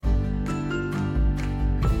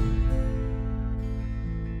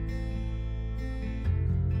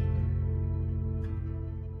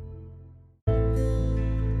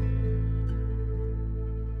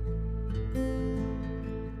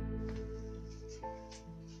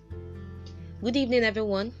Good evening,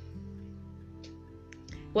 everyone.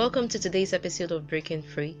 Welcome to today's episode of Breaking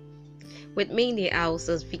Free. With me in the house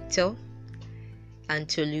is Victor and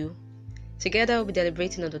Tolu. Together, we'll be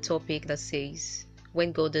deliberating on the topic that says,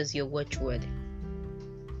 when God is your watchword.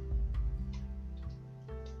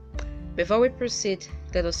 Before we proceed,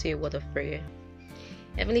 let us say a word of prayer.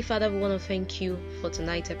 Heavenly Father, we want to thank you for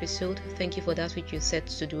tonight's episode. Thank you for that which you said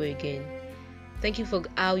to do again. Thank you for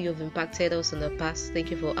how you've impacted us in the past. Thank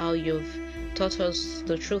you for how you've taught us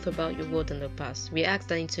the truth about your word in the past. We ask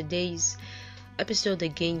that in today's episode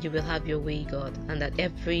again, you will have your way, God, and that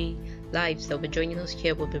every life that will be joining us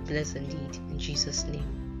here will be blessed indeed. In Jesus' name.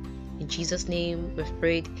 In Jesus' name we've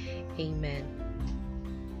prayed. Amen.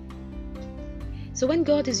 So when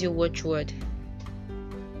God is your watchword,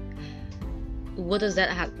 what does that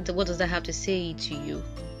have to say to you?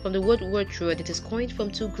 From the word watchword, it is coined from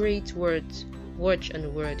two great words, watch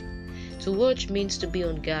and word. To watch means to be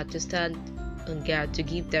on guard, to stand on guard, to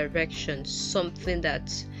give direction, something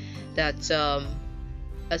that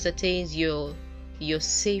ascertains your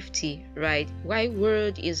safety, right? Why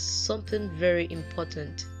word is something very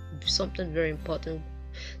important.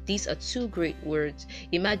 These are two great words.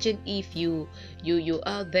 Imagine if you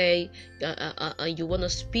out there and you want to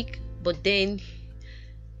speak, but then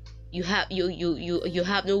you have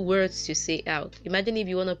no words to say out. Imagine if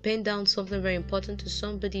you want to pen down something very important to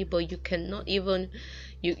somebody, but you cannot even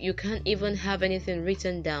you can't even have anything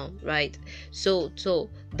written down, right? So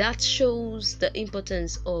that shows the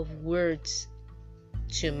importance of words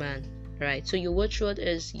to man, right? So your watchword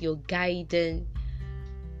is your guiding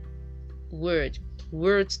words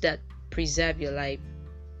that preserve your life,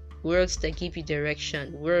 words that give you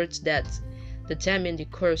direction, words that determine the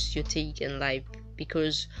course you take in life.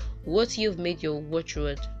 Because what you've made your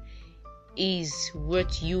watchword is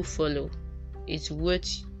what you follow. It's what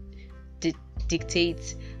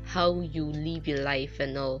dictates how you live your life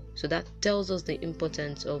and all. So that tells us the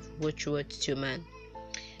importance of watchwords to man.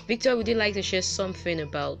 Victor, would you like to share something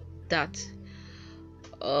about that?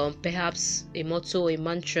 Perhaps a motto, a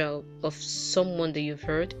mantra of someone that you've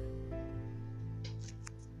heard?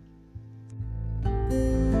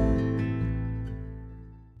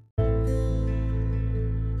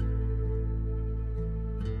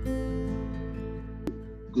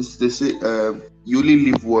 They say you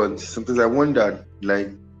only live once. Sometimes I wonder, like,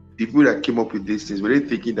 the people that came up with these things, were they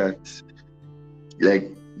thinking that like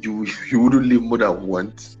you wouldn't live more than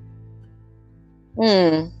once?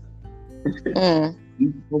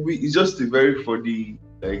 It's just a very funny,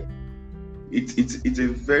 like, it's a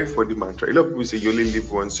very funny mantra. A lot of people say you only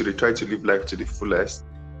live once, so they try to live life to the fullest.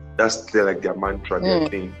 That's their mantra, their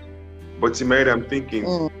thing. But in my head, I'm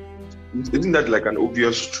thinking, isn't that like an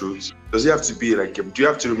obvious truth? Does it have to be like, do you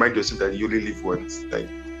have to remind yourself that you only live once? Like,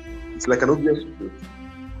 it's like an obvious truth.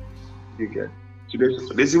 You get. So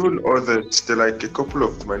there's even others. There are like a couple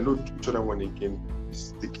of them. I know which other one again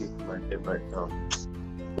is sticking to my head right now.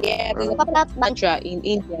 Yeah, there's a popular mantra in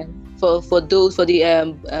India for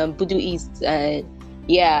the Buddhists.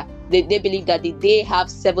 Yeah, they believe that they have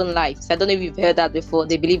 7 lives. I don't know if you've heard that before.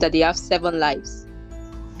 They believe that they have 7 lives.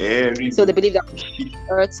 So they believe that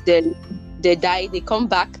Earth, they die, they come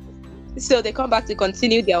back. So they come back to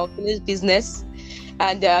continue their unfinished business.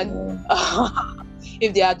 And then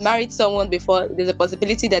if they had married someone before, there's a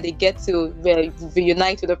possibility that they get to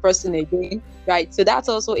reunite with the person again, right? So that's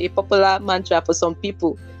also a popular mantra for some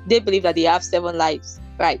people. They believe that they have 7 lives,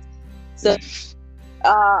 right? So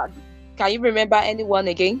can you remember anyone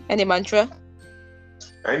again? Any mantra?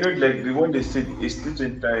 I know, like, the one they said is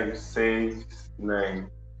 2 times saves 9.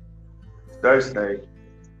 That's like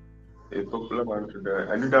a popular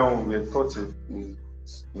mantra. I knew that one we had taught it in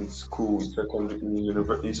school,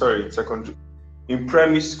 in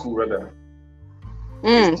primary school rather.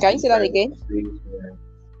 Can you say that again?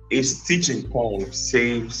 It's teaching time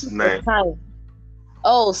saves 9.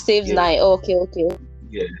 Oh, saves 9. Okay.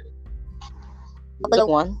 Yeah. Popular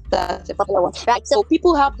one. That's a popular one. Right. So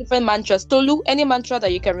people have different mantras. Tolu, any mantra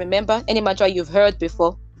that you can remember? Any mantra you've heard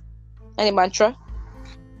before? Any mantra?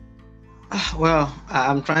 Well,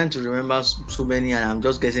 I'm trying to remember so many and I'm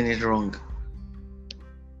just getting it wrong.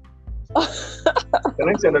 Can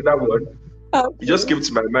I say another one? Okay. It just came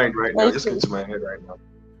to my mind right now. It just came to my head right now.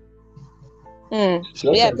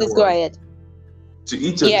 Yeah, please go ahead. To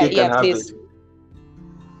eat your cake and have please.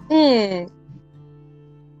 It.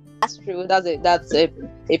 That's true. That's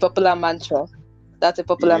a popular mantra. That's a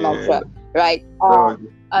popular mantra, right?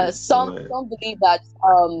 Some believe that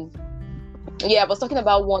I was talking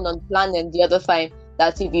about one on planning the other time,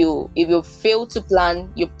 that if you fail to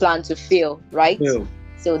plan, you plan to fail, right? Yeah.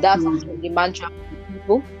 So that's the mantra for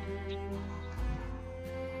people.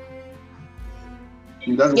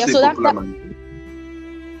 That's Yeah, also so a that, popular that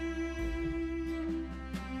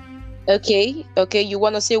mantra. okay, you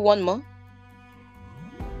want to say one more?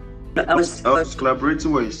 I was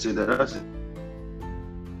collaborating what you said. That's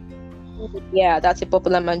Yeah, that's a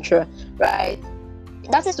popular mantra, right?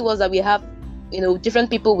 That is to us that we have, different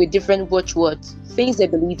people with different watchwords, things they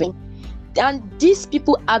believe in, and these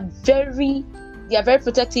people are very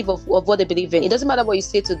protective of what they believe in. It doesn't matter what you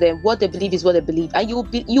say to them; what they believe is what they believe, and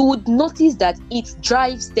you would notice that it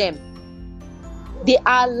drives them. They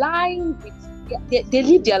are aligned with, they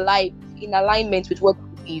live their life in alignment with what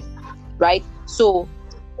they believe, right? So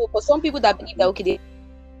for some people that believe that, okay,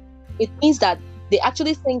 it means that they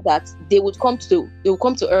actually think that they will come to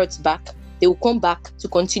earth back, they will come back to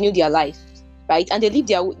continue their life, right? And they live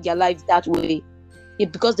their lives that way,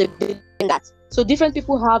 because they believe in that. So different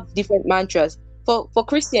people have different mantras. For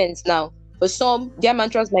Christians now, for some, their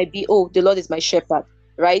mantras might be, oh, the Lord is my shepherd,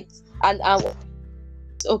 right? And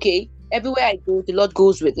okay, everywhere I go, the Lord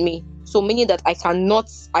goes with me. So meaning that I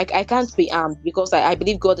can't be armed, because I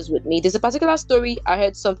believe God is with me. There's a particular story I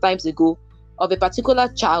heard some times ago of a particular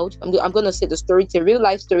child. I'm going to say the story. It's a real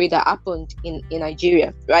life story that happened in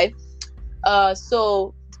Nigeria, right?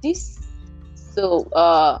 So this, so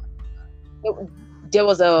there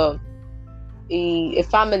was a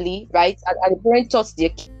family, right? And the parent taught their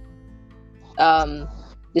kid,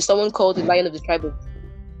 there's someone called the Lion of the Tribe of.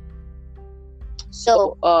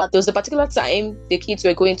 So there was a particular time the kids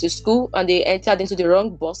were going to school and they entered into the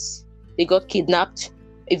wrong bus. They got kidnapped.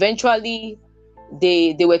 Eventually,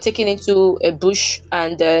 they were taken into a bush,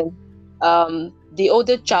 and then the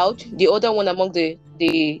older one among the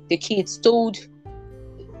kids, told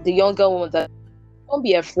the younger one that, don't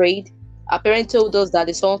be afraid. Our parent told us that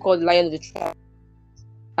there's someone called the Lion of the Tribe.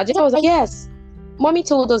 And the child was like, yes, mommy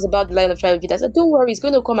told us about the Lion of the Tribe of Judah. I said, don't worry, he's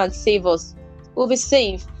going to come and save us. We'll be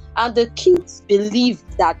safe. And the kids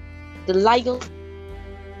believed that the lion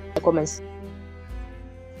will come and save.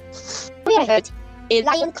 I heard a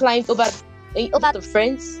lion climbed over the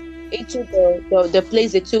fence into the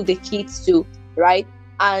place they took the kids to, right?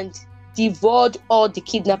 And devoured all the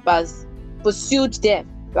kidnappers, pursued them,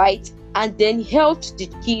 right? And then helped the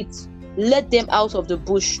kids, led them out of the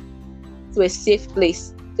bush to a safe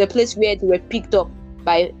place, the place where they were picked up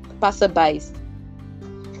by passerbys.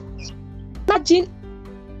 Imagine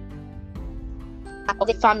of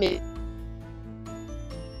the family.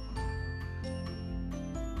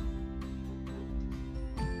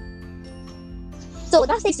 So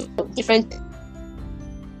that's different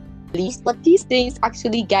beliefs, but these things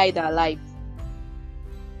actually guide our lives.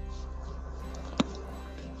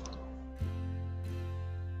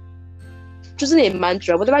 Choosing a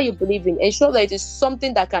mantra, whatever you believe in, ensure that it is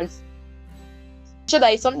something that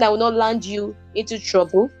will not land you into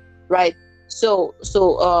trouble, right? So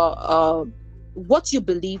what you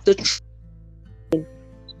believe, the truth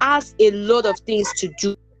has a lot of things to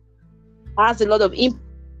do, has a lot of impact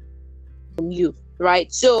on you, right?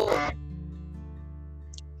 So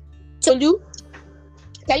Lu,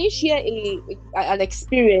 can you share an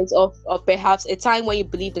experience of perhaps a time when you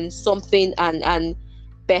believed in something, and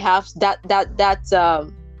perhaps that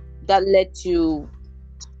led to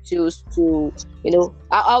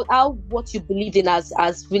how what you believed in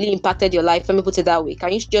has really impacted your life? Let me put it that way.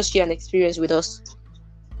 Can you just share an experience with us?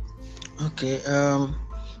 Okay.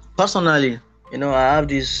 Personally, I have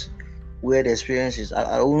these weird experiences.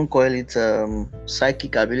 I won't call it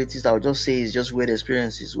psychic abilities. I would just say it's just weird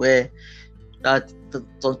experiences where that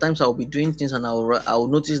sometimes I'll be doing things and I'll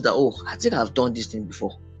notice that, oh, I think I've done this thing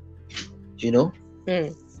before.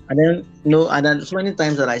 And then and then so many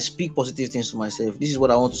times that I speak positive things to myself. This is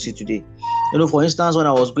what I want to see today. For instance, when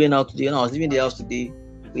I was going out today, when I was leaving the house today,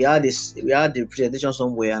 we had the presentation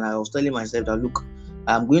somewhere, and I was telling myself that, look,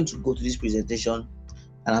 I'm going to go to this presentation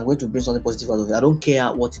and I'm going to bring something positive out of it. I don't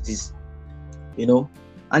care what it is,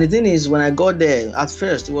 And the thing is, when I got there, at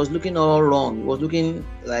first it was looking all wrong. It was looking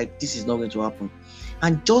like this is not going to happen.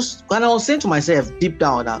 And just when I was saying to myself deep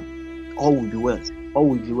down that all will be well, all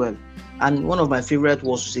will be well. And one of my favorite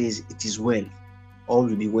words to say is, it is well, all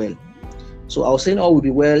will be well. So I was saying all will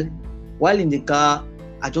be well. While in the car,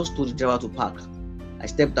 I just told the driver to park. I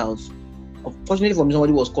stepped out. Unfortunately for me,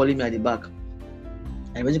 somebody was calling me at the back.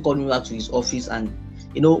 And eventually called me back to his office, and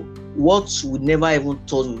what we never even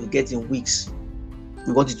thought we would get in weeks,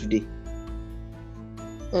 we got it today.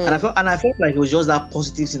 And I felt like it was just that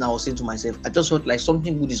positive thing I was saying to myself. I just felt like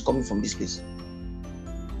something good is coming from this place.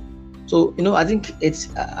 So, I think it's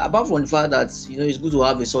apart from the fact that, it's good to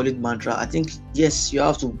have a solid mantra. I think, yes, you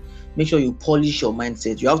have to make sure you polish your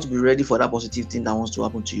mindset. You have to be ready for that positive thing that wants to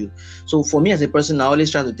happen to you. So for me as a person, I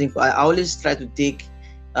always try to take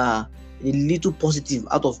the little positive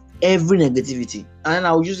out of every negativity, and then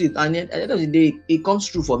I'll use it. And then at the end of the day, it comes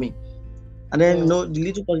true for me. And then the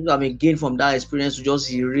little positive I may gain from that experience to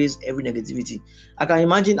just erase every negativity. I can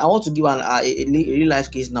imagine. I want to give a real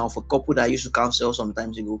life case now for a couple that I used to counsel some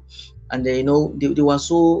times ago, and they they were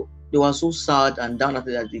so sad and down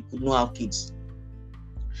after that they could not have kids.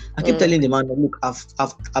 I keep telling the man, look,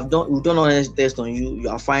 we've done all this test on you. You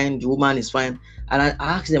are fine. The woman is fine. And I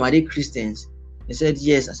asked them, are they Christians? They said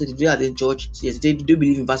yes. I said, do they attend church? Yes. They do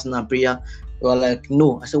believe in fasting and prayer? They were like,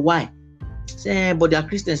 no. I said, why? I said, but they are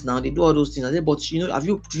Christians now. They do all those things. I said, but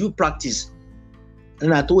do you practice?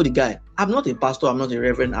 And I told the guy, I'm not a pastor. I'm not a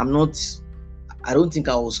reverend. I don't think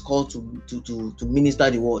I was called to minister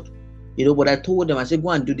the word. But I told them, I said, go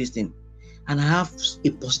and do this thing. And I have a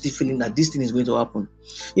positive feeling that this thing is going to happen.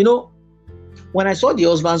 When I saw the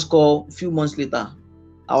husband's call a few months later,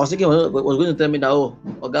 I was thinking was going to tell me that,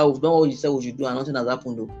 God, we've done what you said we should do and nothing has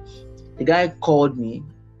happened though. The guy called me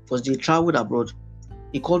because they traveled abroad.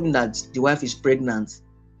 He called me that the wife is pregnant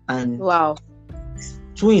and wow,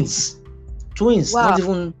 twins, wow.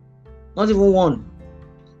 not even one.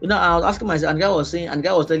 I was asking myself, and the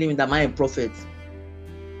guy was telling me that I'm a prophet.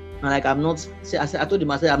 And like I'm not. I told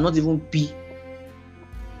him, I said I'm not even P.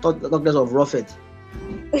 Talk less of prophet.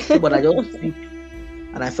 But I just speak,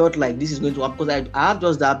 and I felt like this is going to happen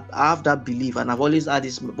because I have that belief, and I've always had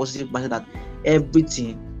this positive mindset that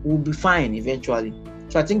everything will be fine eventually.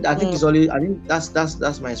 So I think it's always. I think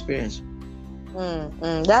that's my experience.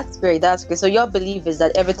 That's great. So your belief is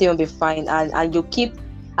that everything will be fine, and you keep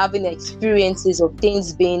having experiences of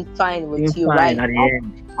things being fine with you, right? At the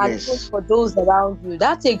end. And yes. For those around you,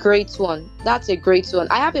 that's a great one.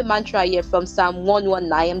 I have a mantra here from Psalm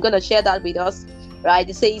 119. I'm going to share that with us, right?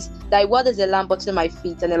 It says, thy word is a lamp unto my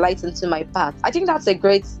feet and a light unto my path. I think that's a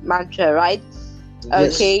great mantra, right?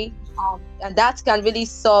 Yes. Okay. And that can really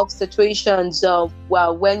solve situations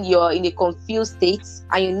when you're in a confused state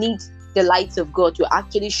and you need the light of God to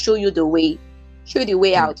actually show you the way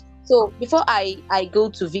out. So before I go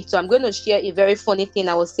to Victor, I'm going to share a very funny thing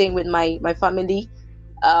I was saying with my family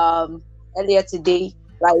earlier today,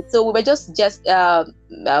 right? So we were just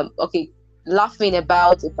laughing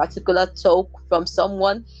about a particular talk from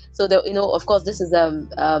someone. So of course, this is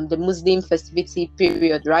the Muslim festivity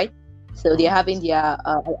period, right? So they're having their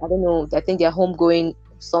I don't know, I think they're homegoing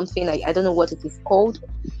something, I don't know what it is called,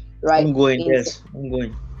 right?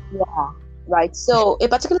 Homegoing. Yeah, right. So a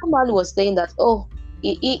particular man was saying that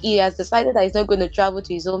he has decided that he's not going to travel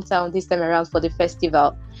to his hometown this time around for the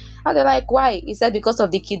festival. And they're like, why? He said because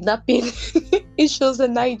of the kidnapping issues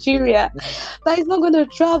in Nigeria, that he's not going to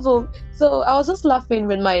travel. So I was just laughing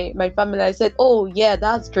with my family. I said, oh yeah,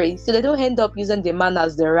 that's great. So they don't end up using the man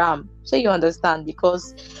as the ram. So you understand,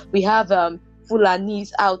 because we have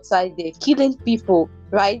Fulanis outside there killing people,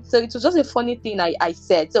 right? So it was just a funny thing I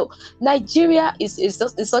said. So Nigeria is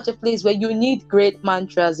such a place where you need great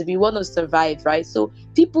mantras if you want to survive, right? So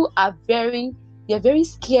people are very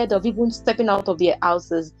scared of even stepping out of their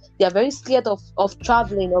houses. They are very scared of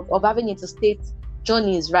traveling, of having interstate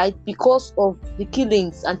journeys, right? Because of the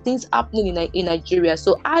killings and things happening in Nigeria.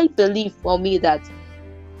 So I believe for me that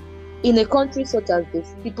in a country such as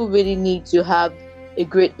this, people really need to have a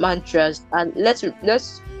great mantras. And let's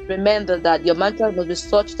remember that your mantra must be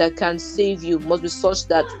such that can save you, must be such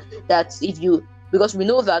that if you, because we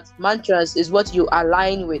know that mantras is what you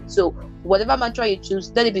align with. So whatever mantra you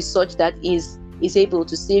choose, let it be such that is able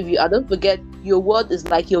to save you. And don't forget, your word is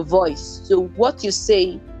like your voice. So what you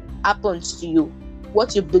say happens to you.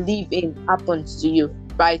 What you believe in happens to you,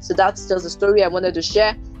 right? So that's just the story I wanted to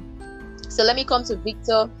share. So let me come to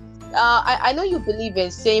Victor. I know you believe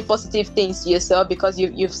in saying positive things to yourself because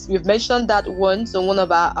you've mentioned that once on one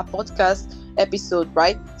of our podcast episode,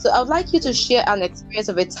 right? So I would like you to share an experience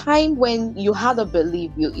of a time when you had a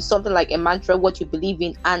belief, something like a mantra, what you believe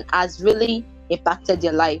in, and has really impacted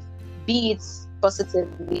your life, be it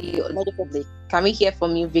positively or negatively. Can we hear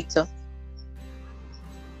from you, Victor?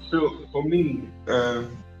 So for me,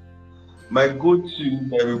 my go-to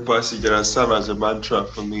Bible passage that has served as a mantra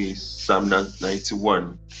for me is Psalm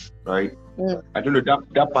 91, right? I don't know,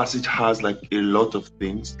 that passage has like a lot of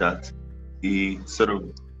things that it sort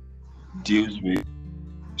of deals with.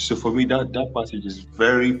 So for me, that passage is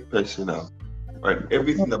very personal, right?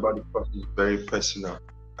 Everything about the passage is very personal.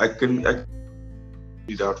 I can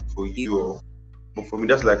do that for you, but for me,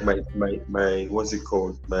 that's like my what's it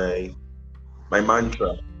called? My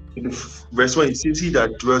mantra. In verse 1, it says, he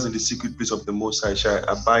that dwells in the secret place of the Most High shall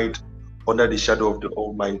abide under the shadow of the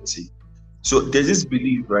Almighty. So there's this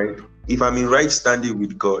belief, right? If I'm in right standing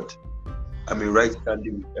with God, I'm in right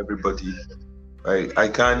standing with everybody, right? I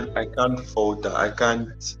can't falter. I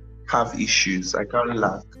can't have issues. I can't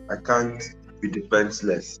lack. I can't be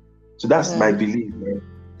defenseless. So that's my belief, man.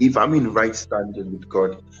 If I'm in right standing with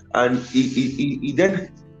God, and he then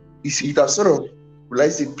it has sort of, will I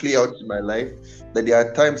say, play out in my life that there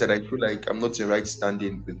are times that I feel like I'm not in right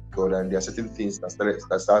standing with God, and there are certain things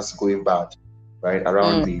that starts going bad, right,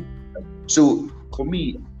 around me. So for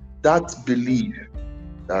me, that belief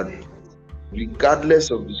that regardless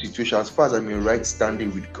of the situation, as far as I'm in right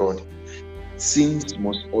standing with God, things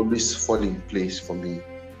must always fall in place for me,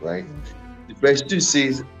 right? The verse 2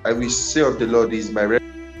 says, I will say of the Lord is my refuge.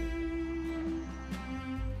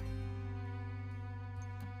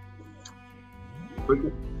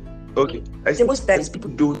 Okay. I think most times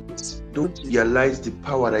people don't realize the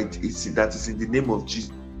power that is in the name of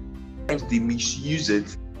Jesus. Sometimes they misuse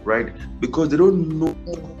it, right? Because they don't know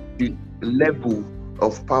the level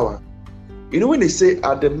of power. You know, when they say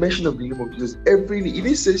at the mention of the name of Jesus, it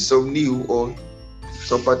didn't say some new or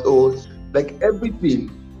some part or like everything.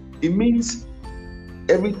 It means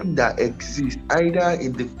everything that exists, either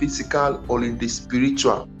in the physical or in the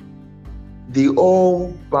spiritual, they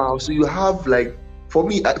all bow. So you have like, for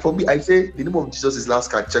me, I say the name of Jesus is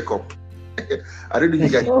last card checkup. I don't know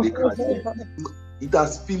if you guys play cards. It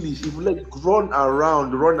has finished. If you like run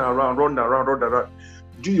around,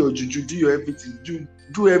 do your juju, do your everything,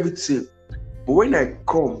 do everything. But when I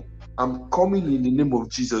come, I'm coming in the name of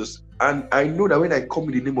Jesus, and I know that when I come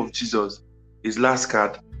in the name of Jesus, his last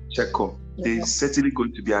card checkup, there's certainly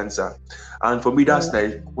going to be answer. And for me, that's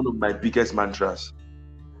like one of my biggest mantras.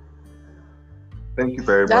 Thank you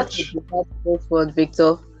very much. That's a great word,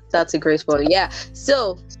 Victor. That's a great word. Yeah.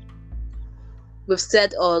 So we've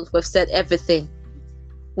said everything.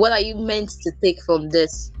 What are you meant to take from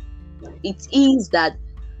this? It is that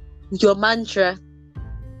your mantra,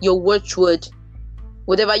 your watchword,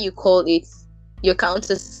 whatever you call it, your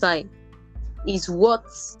counter sign, is what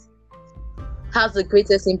has the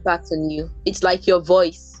greatest impact on you. It's like your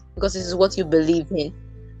voice, because this is what you believe in.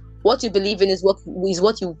 What you believe in is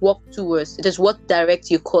what you walk towards. It is what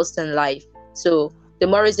directs your course in life. So the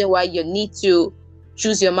more reason why you need to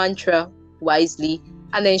choose your mantra wisely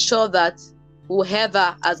and ensure that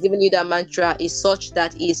whoever has given you that mantra is such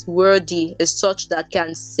that is worthy, is such that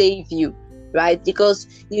can save you, right? Because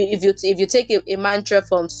if you take a mantra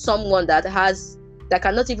from someone that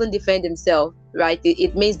cannot even defend himself, right,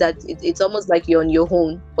 it means that it's almost like you're on your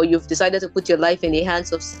own, or you've decided to put your life in the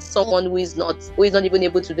hands of someone who is not even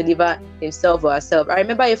able to deliver himself or herself. I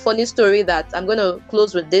remember a funny story that I'm going to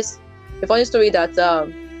close with this. A funny story that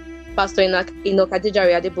Pastor Enoch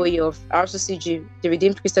Adeboye of RCCG, the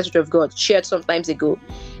Redeemed Christian Church of God, shared some times ago.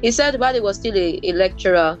 He said while he was still a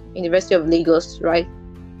lecturer, University of Lagos, right,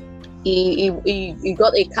 he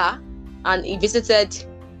got a car and he visited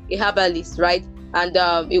a herbalist, right? And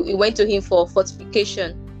he went to him for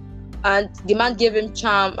fortification, and the man gave him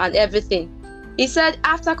charm and everything. He said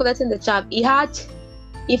after collecting the charm, he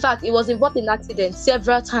was involved in an accident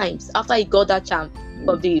several times after he got that charm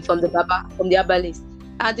from the herbalist.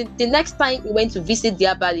 And the next time he went to visit the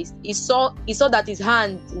herbalist, he saw that his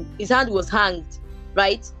hand was hanged,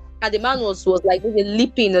 right? And the man was like maybe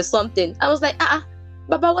leaping or something. I was like,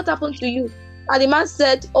 Baba, what happened to you? And the man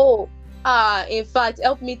said, in fact,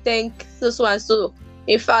 help me thank so and so.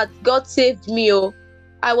 In fact, God saved me.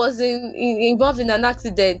 I was involved in an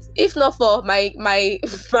accident. If not for my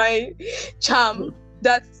charm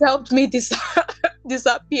that helped me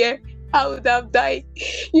disappear, I would have died.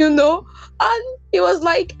 And he was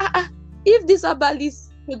like, if this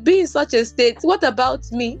herbalist would be in such a state, what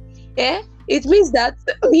about me? It means that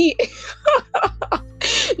me.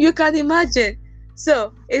 You can imagine.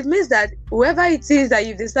 So it means that whoever it is that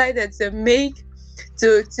you've decided to make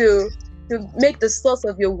the source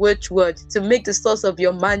of your watchword, to make the source of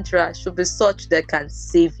your mantra, should be such that can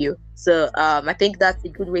save you. So I think that's a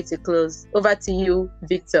good way to close. Over to you,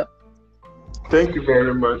 Victor. Thank you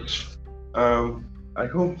very much. I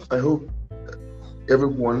hope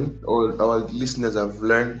everyone or our listeners have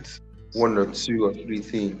learned one or two or three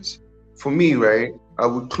things. For me, right, I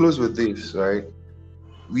would close with this, right?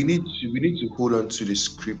 We need to hold on to the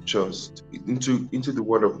scriptures, into the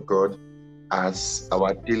word of God as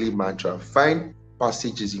our daily mantra. Find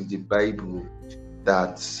passages in the Bible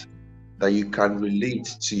that you can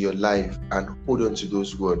relate to your life and hold on to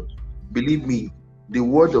those words. Believe me, the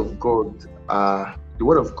word of God are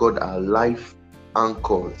life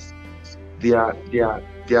anchors. They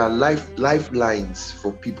are lifelines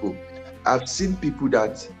for people. I've seen people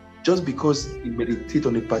that just because they meditate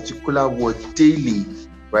on a particular word daily,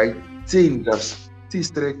 right, things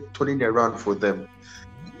started turning around for them.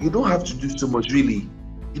 You don't have to do so much, really.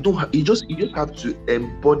 You just have to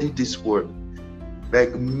embody this word.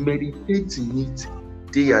 Like meditate in it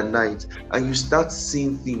day and night, and you start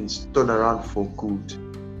seeing things turn around for good.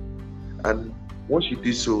 And once you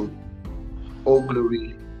do so, all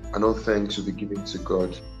glory and all thanks will be given to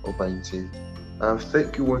God Almighty.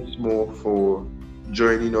 Thank you once more for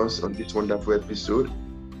joining us on this wonderful episode.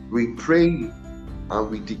 We pray and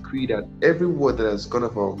we decree that every word that has gone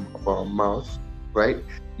out of our mouth, right,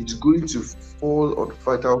 it's going to fall on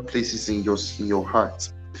fertile places in your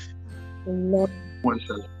heart. Amen. One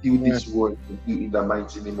shall feel this word to you in the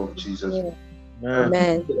mighty name of Jesus.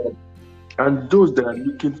 Amen. And those that are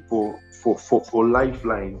looking for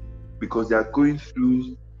lifeline because they are going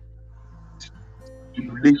through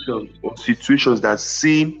tribulations or situations that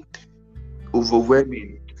seem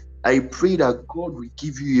overwhelming, I pray that God will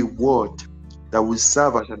give you a word that will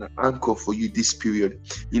serve as an anchor for you this period,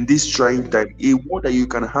 in this trying time, a word that you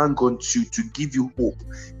can hang on to give you hope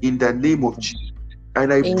in the name of Jesus.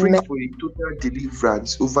 And I pray for a total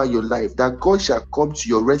deliverance over your life, that God shall come to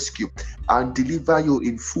your rescue and deliver you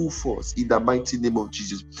in full force in the mighty name of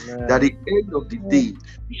Jesus. That at the end of the day,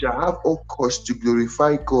 you shall have all cause to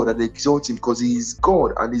glorify God and exalt Him, because He is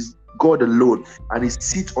God and is God alone, and He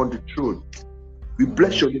sits on the throne. We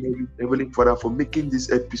bless your name, Heavenly Father, for making this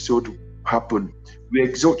episode happen. We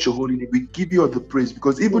exalt your holy name. We give you all the praise,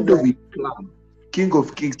 because even though we plan, King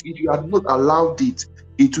of Kings, if you had not allowed it,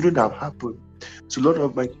 it wouldn't have happened. So, Lord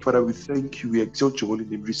Almighty Father, we thank you. We exalt your holy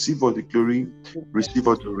name. Receive all the glory, receive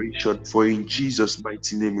adoration. For in Jesus'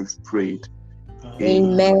 mighty name we've prayed.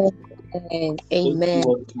 Amen. Amen.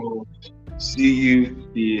 See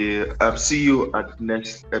you at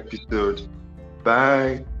next episode.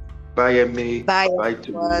 Bye. Bye, Emmy. Bye, Bye,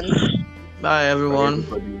 everyone. Bye, everyone.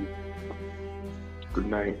 Bye, everybody. Good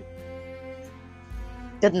night.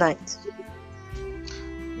 Good night.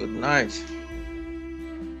 Good night.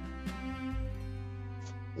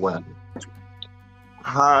 Well,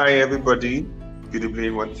 hi, everybody. Good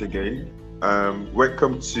evening once again.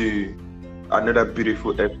 Welcome to another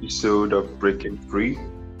beautiful episode of Breaking Free.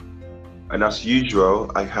 And as usual,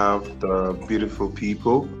 I have the beautiful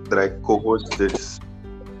people that I co-host this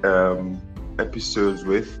episodes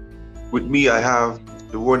with. With me, I have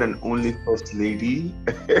the one and only First Lady,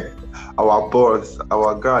 our boss,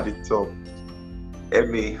 our guard at top,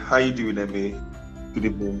 Emmy. How you doing, Emmy? Good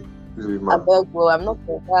evening. I'm not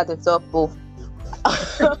going to talk both.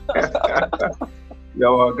 Yeah,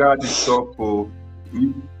 our guard is top.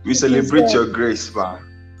 We celebrate your grace, man.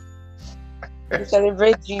 We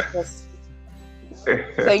celebrate Jesus.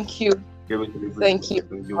 Thank you. Thank you.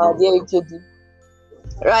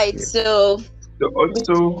 Right, yeah. so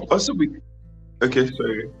also we okay,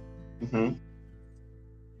 sorry. Mm-hmm.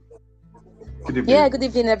 Good evening. Yeah, good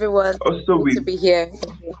evening, everyone. Also, good to be here.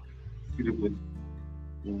 Good evening.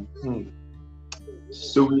 Mm-hmm.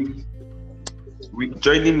 So we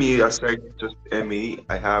joining me aside just Emmy,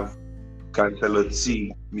 I have Councillor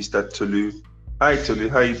T, Mr. Tolu. Hi Tolu,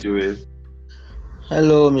 how you doing?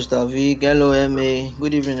 Hello, Mr. Vic. Hello, Emmy.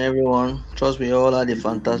 Good evening, everyone. Trust we all had a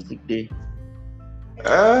fantastic day.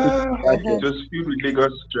 I just feel really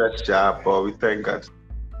got stressed, but we thank God.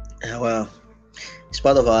 Well, it's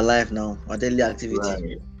part of our life now, our daily activity.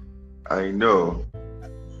 Right. I know.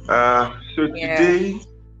 So today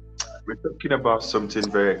we're talking about something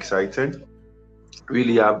very exciting.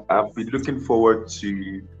 Really, I've been looking forward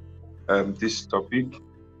to this topic,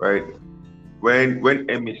 right? When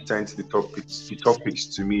Emmy sent the topics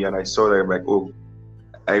to me, and I saw that, I'm like, oh,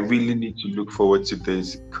 I really need to look forward to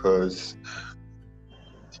this, because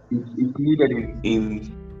it's needed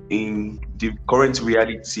in the current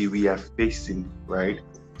reality we are facing, right?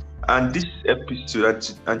 And this episode,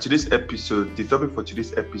 and today's episode, the topic for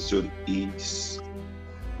today's episode is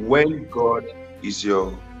when God is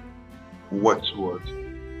your watchword,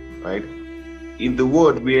 right? In the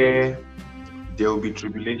world where there will be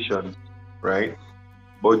tribulations, right?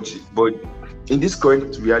 But in this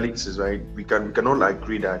current realities, right, we can all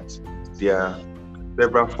agree that there are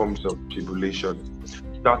several forms of tribulation,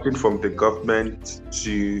 starting from the government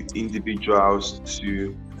to individuals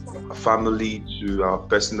to family to our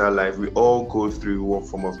personal life. We all go through one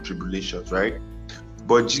form of tribulations, right?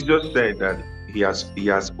 But Jesus said that he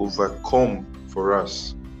has overcome for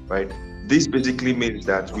us, right? This basically means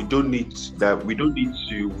that we don't need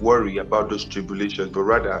to worry about those tribulations, but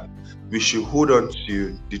rather we should hold on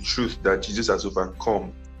to the truth that Jesus has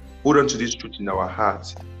overcome. Hold on to this truth in our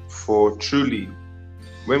hearts, for truly,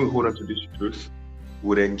 when we hold on to this truth,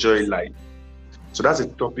 we'll enjoy life. So that's a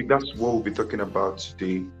topic. That's what we'll be talking about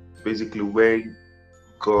today. Basically, when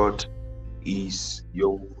God is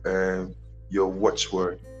your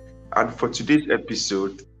watchword. And for today's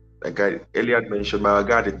episode, like I earlier mentioned, my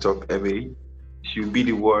guy at the top, Emmy, she'll be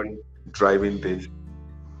the one driving this.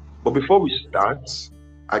 But before we start,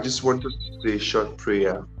 I just want us to say a short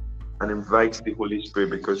prayer and invite the Holy Spirit,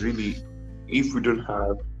 because really, if we don't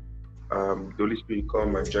have the Holy Spirit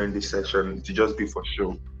come and join this session, to just be for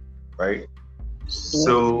show, right?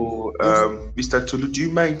 So, Mr. Tolu, do you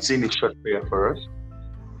mind saying a short prayer for us?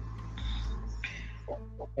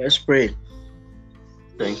 Let's pray.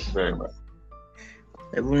 Thank you very much.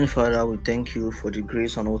 Heavenly Father, we thank you for the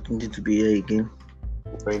grace and opportunity to be here again.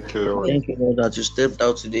 Thank you, Lord. Thank you, Lord, that you stepped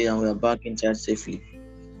out today and we are back inside safely.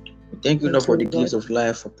 We thank you, Lord, for the gifts of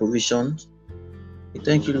life, for provision. We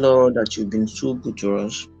thank you, Lord, that you've been so good to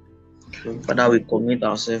us. Father, we commit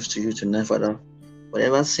ourselves to you tonight, Father.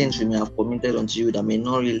 Whatever sins we may have committed unto you that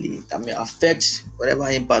may affect whatever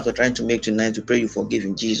impact we're trying to make tonight, we pray you forgive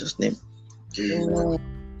in Jesus' name. Amen.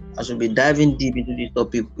 As we'll be diving deep into this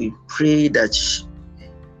topic, we pray that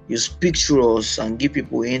you speak through us and give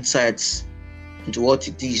people insights into what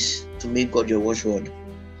it is to make God your watchword.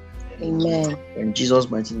 Amen. In Jesus'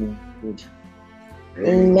 mighty name. Good.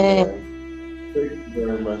 Amen. Thank you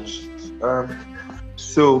very much.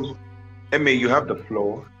 So, Emma, you have the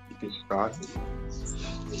floor. You can start.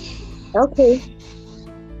 Okay.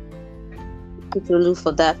 Thank you, Tolu,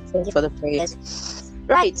 for that. Thank you for the prayers.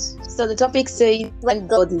 Right. So the topic says, when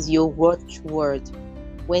God is your watchword.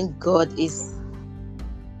 When God is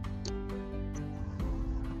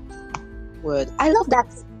word. I love that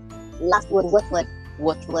last word, watchword.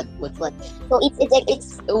 So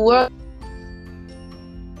it's a word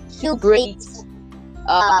to break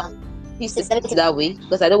pieces that way,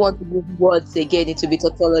 because I don't want to use words again. It will be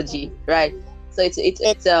tautology, right? So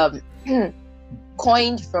it's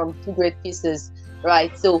coined from two great pieces,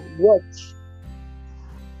 right? So watch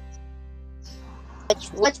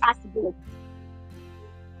has to do with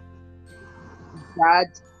guard,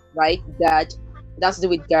 right? Guard. It has to do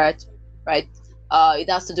with guard, right? It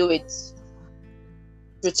has to do with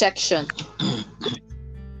protection,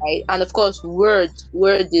 right? And of course, word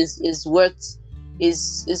is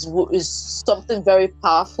something very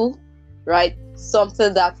powerful, right?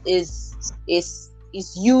 Something that is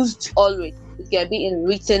used always. It can be in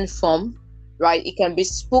written form, right? It can be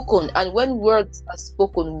spoken, and when words are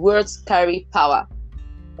spoken, words carry power,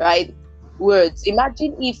 right? Words.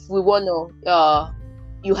 Imagine if we want to,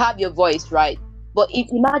 you have your voice, right? But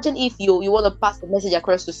imagine if you want to pass the message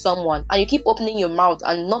across to someone, and you keep opening your mouth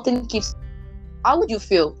and nothing keeps. How would you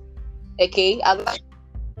feel? Okay, I'll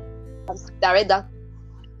direct that.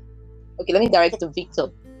 Okay, let me direct it to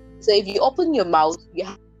Victor. So if you open your mouth, you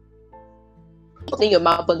have opening your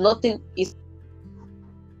mouth, but nothing is.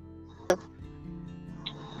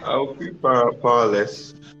 I'll feel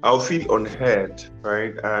powerless. I'll feel unheard,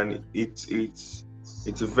 right? And it's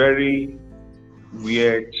a very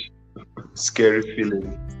weird, scary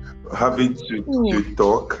feeling, having to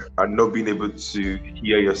talk and not being able to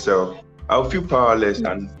hear yourself. I'll feel powerless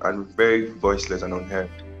and very voiceless and unheard,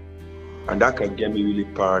 and that can get me really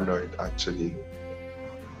paranoid, actually.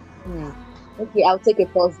 Okay, I'll take a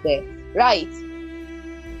pause there. Right.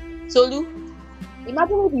 Tolu,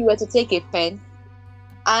 imagine if you were to take a pen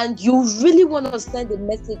and you really want to send a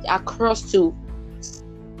message across to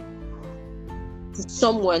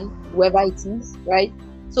someone, whoever it is, right?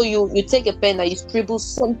 So you take a pen and you scribble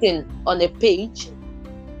something on a page,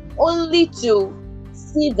 only to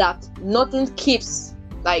see that nothing keeps,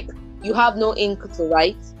 like you have no ink to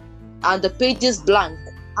write and the page is blank.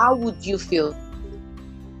 How would you feel?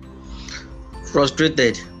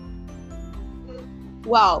 Frustrated.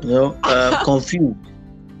 Wow. Confused.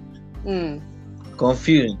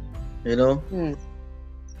 Confused, and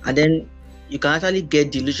then you can actually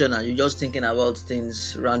get delusional. You're just thinking about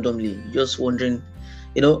things randomly, just wondering,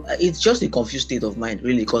 it's just a confused state of mind,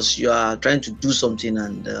 really, because you are trying to do something,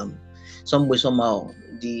 and somehow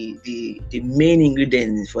the main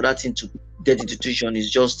ingredient for that thing to get into tuition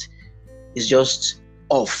is just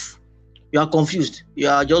off. You are confused. You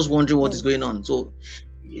are just wondering what is going on. So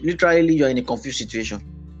literally, you are in a confused situation.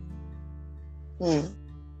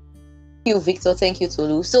 Thank you, Victor. Thank you,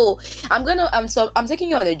 Tolu. So I'm taking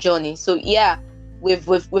you on a journey. So yeah, we've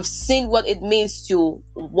seen what it means to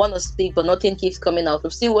want to speak, but nothing keeps coming out.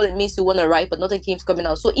 We've seen what it means to want to write, but nothing keeps coming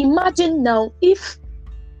out. So imagine now, if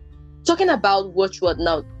talking about watchword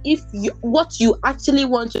now, if what you actually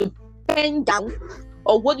want to pen down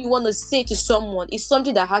or what you want to say to someone is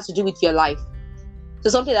something that has to do with your life, so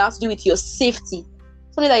something that has to do with your safety,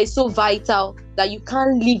 something that is so vital that you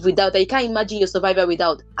can't live without, that you can't imagine your survival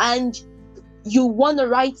without, and you want to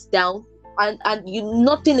write down, and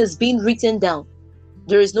nothing is being written down.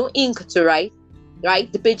 There is no ink to write,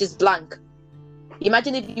 right? The page is blank.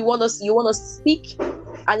 Imagine if you want to speak,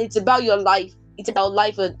 and it's about your life, it's about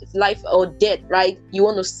life or death, right? You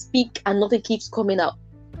want to speak and nothing keeps coming out.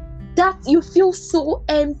 That you feel so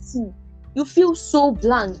empty, you feel so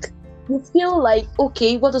blank, you feel like,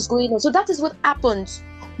 okay, what is going on? So that is what happens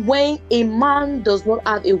when a man does not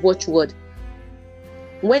have a watchword.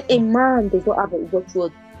 When a man does not have a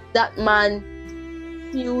watchword, that man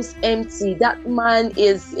feels empty. That man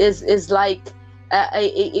is like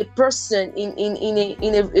a person in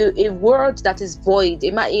a world that is void.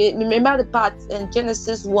 Remember the part in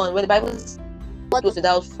Genesis 1 when the Bible says God was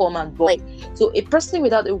without form and void. So a person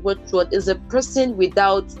without a watchword is a person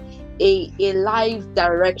without a life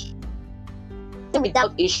direction,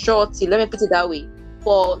 without a surety. Let me put it that way.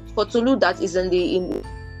 For Tolu that is in the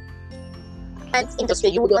industry,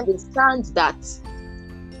 you would understand that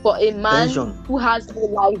for a man who has no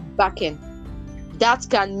life backing, that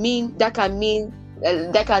can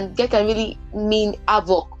really mean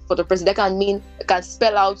havoc for the person. That can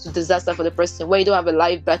spell out disaster for the person when you don't have a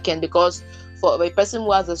life backing, because for a person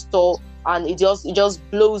who has a store and it just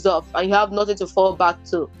blows up and you have nothing to fall back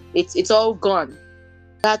to, it's all gone.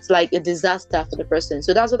 That's like a disaster for the person.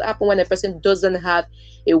 So that's what happens when a person doesn't have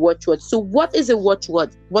a watchword. So what is a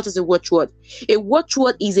watchword? What is a watchword? A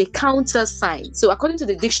watchword is a counter sign. So according to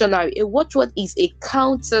the dictionary, a watchword is a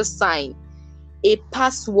counter sign, a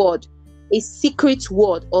password, a secret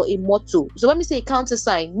word, or a motto. So when we say a counter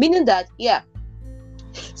sign, meaning that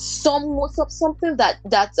something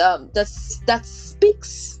that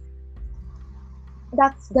speaks,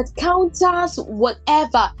 that counters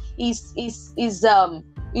whatever is in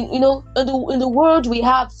the world we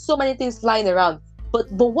have so many things flying around, but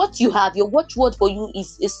what you have, your watchword for you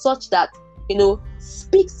is such that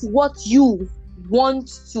speaks what you want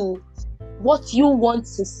to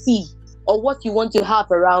see or what you want to have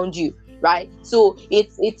around you, right? So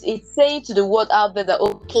it's saying to the world out there that,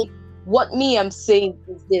 okay, what me I'm saying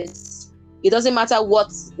is this. It doesn't matter what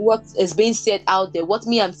is being said out there. What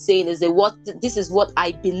me I'm saying is that this is what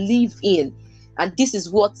I believe in, and this is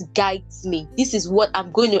what guides me. This is what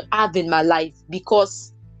I'm going to have in my life,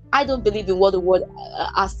 because I don't believe in what the word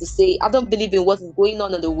has to say. I don't believe in what is going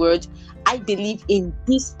on in the world. I believe in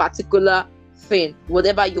this particular thing,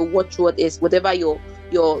 whatever your watchword is, whatever your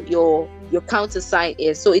countersign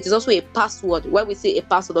is. So it is also a password. When we say a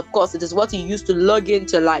password, of course, it is what you use to log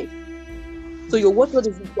into life. So your watchword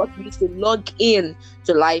is what you use to log in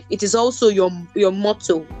to life. It is also your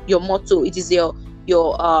motto. Your motto. It is your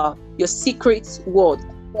secret word.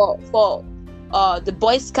 For the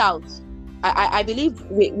Boy Scouts, I believe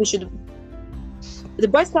we should. The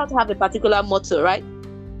Boy Scouts have a particular motto, right?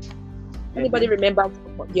 Anybody remember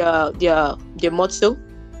their motto?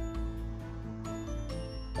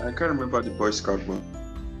 I can't remember the Boy Scout one.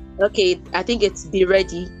 Okay, I think it's be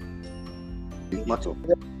ready. Motto.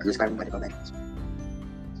 I just can't remember that.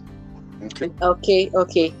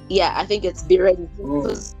 Okay. Yeah, I think it's be ready.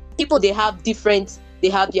 Because people they have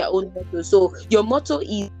their own motto. So your motto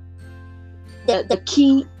is the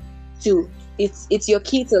key to it's your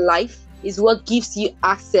key to life, is what gives you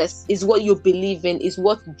access, is what you believe in, is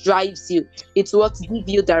what drives you, it's what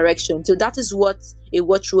gives you direction. So that is what a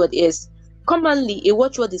watchword is. Commonly, a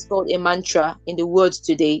watchword is called a mantra in the world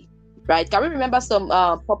today, right? Can we remember some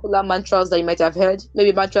popular mantras that you might have heard?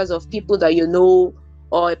 Maybe mantras of people that you know,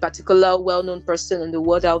 or a particular well-known person in the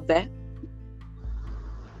world out there?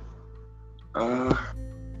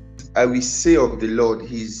 I will say of the Lord,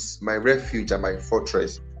 He's my refuge and my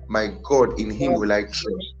fortress. My God, in Him will I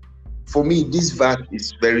trust. For me, this verse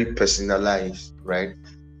is very personalized, right?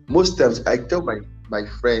 Most times I tell my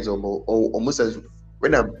friends or most times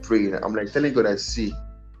when I'm praying, I'm like telling God, I see,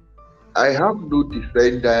 I have no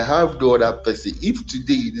defender, I have no other person. If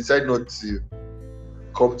today you decide not to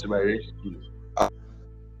come to my rescue,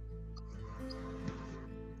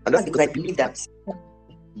 and that's because I believe that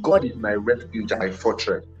God is my refuge and my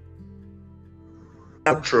fortress. I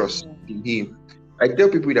have trust in Him. I tell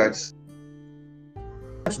people that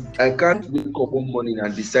I can't wake up one morning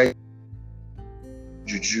and decide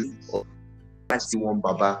juju or see one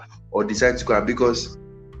baba or decide to go, because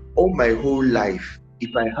all my whole life,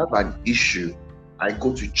 if I have an issue, I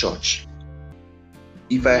go to church.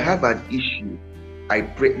 If I have an issue, I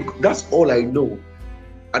pray. That's all I know,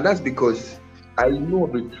 and that's because I know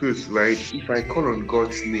the truth, right? If I call on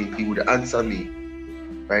God's name, He would answer me,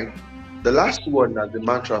 right? The last one as the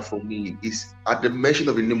mantra for me is, at the mention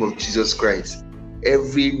of the name of Jesus Christ,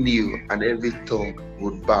 every knee and every tongue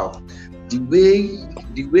would bow. The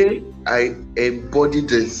way I embody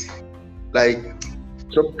this, like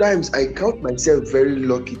sometimes I count myself very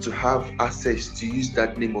lucky to have access to use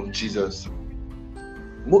that name of Jesus.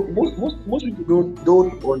 Most people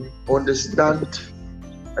don't understand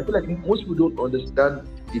I feel like most people don't understand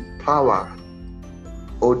the power,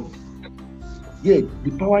 or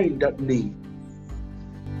the power in that name.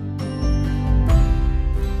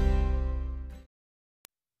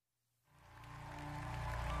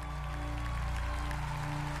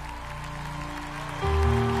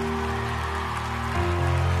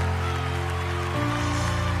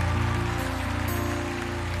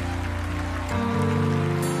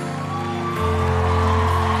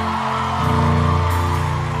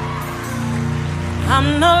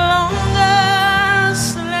 I'm no longer a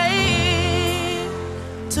slave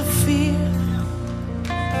to fear,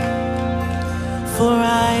 for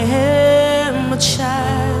I am a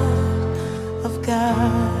child of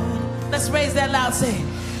God. Let's raise that loud, say,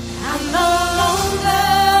 I'm no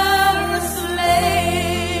longer a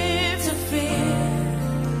slave to fear,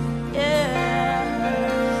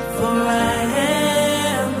 for I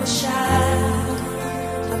am a child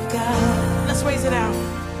of God. Let's raise it out.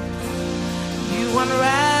 You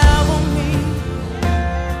unravel me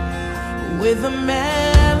with a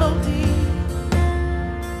melody.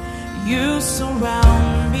 You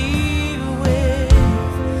surround me with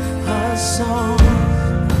a song.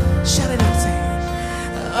 Shout it out, say,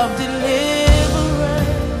 of deliverance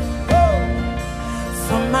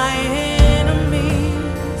from my enemies,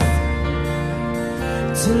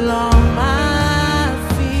 till all my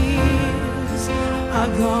fears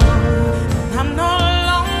are gone. I'm no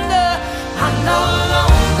longer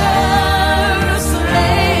a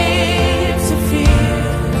slave to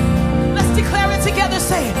fear. Let's declare it together,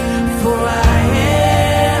 say it. For I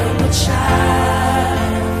am a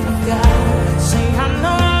child of God. Say, I'm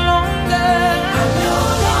no longer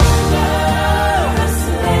a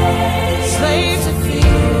slave to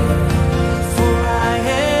fear. For I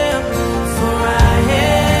am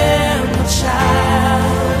a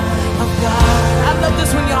child of God. I love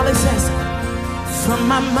this when y'all, it says, from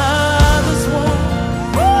my mother's womb,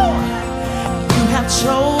 you have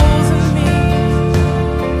chosen me.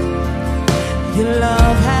 Your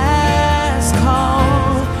love has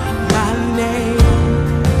called my name,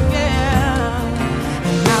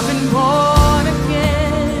 and I've been born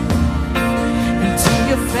again into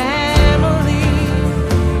your family.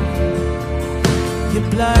 Your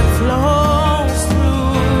blood flows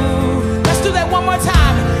through. Let's do that one more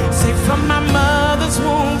time. Say, from my mother's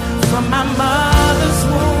womb, from my mother's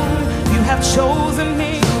womb, you have chosen me.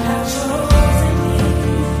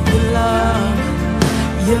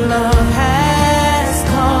 Your love has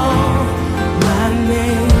called my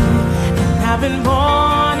name, and I've been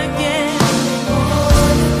born again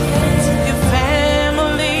to your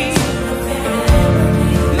family.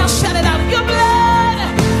 Now shout it out. Your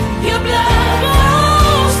blood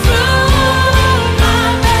flows through my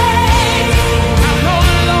veins. I'm no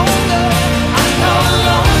longer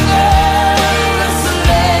a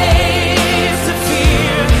slave to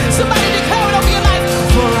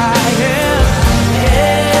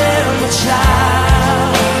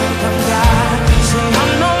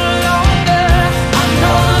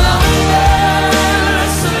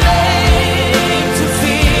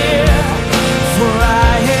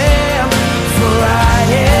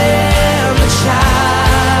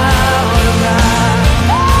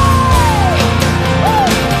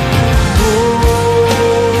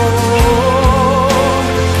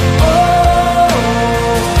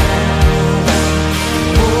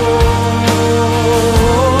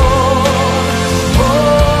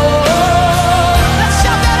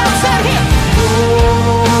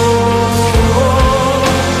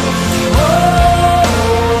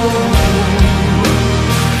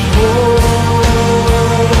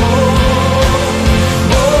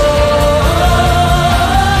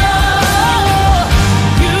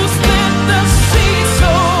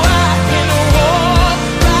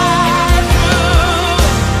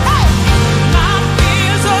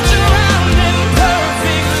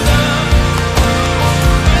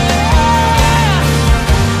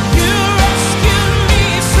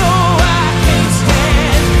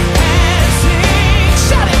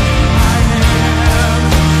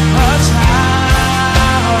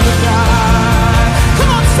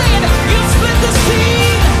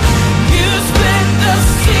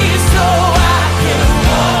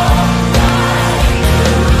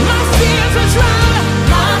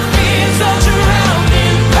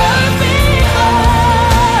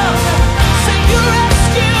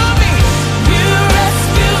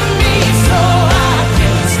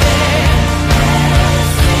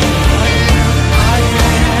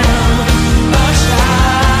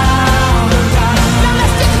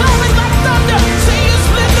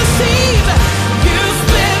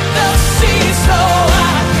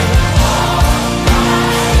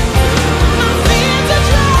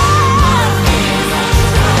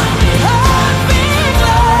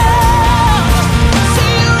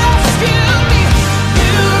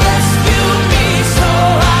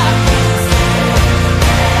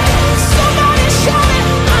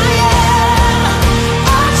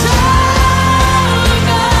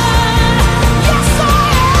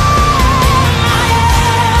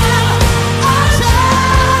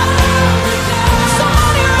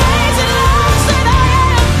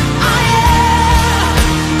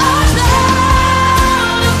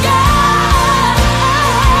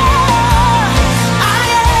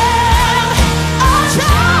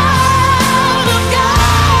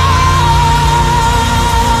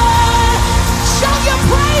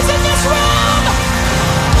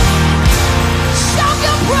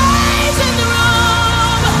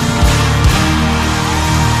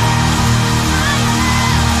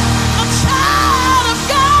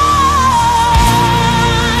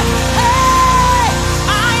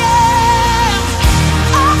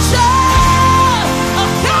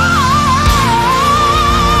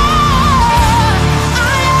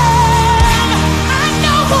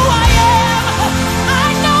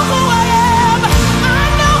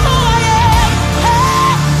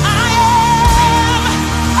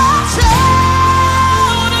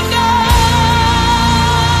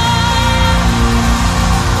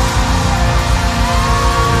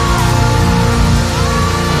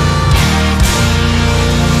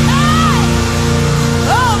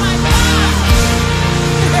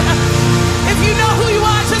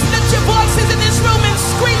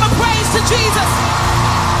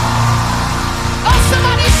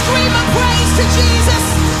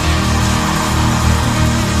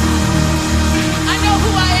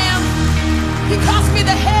me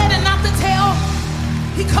the head and not the tail.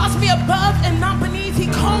 He calls me above and not beneath. He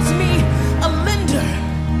calls me a lender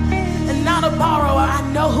and not a borrower. I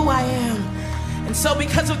know who I am. And so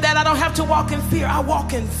because of that, I don't have to walk in fear. I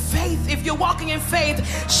walk in faith. If you're walking in faith,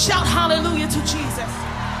 shout hallelujah to Jesus.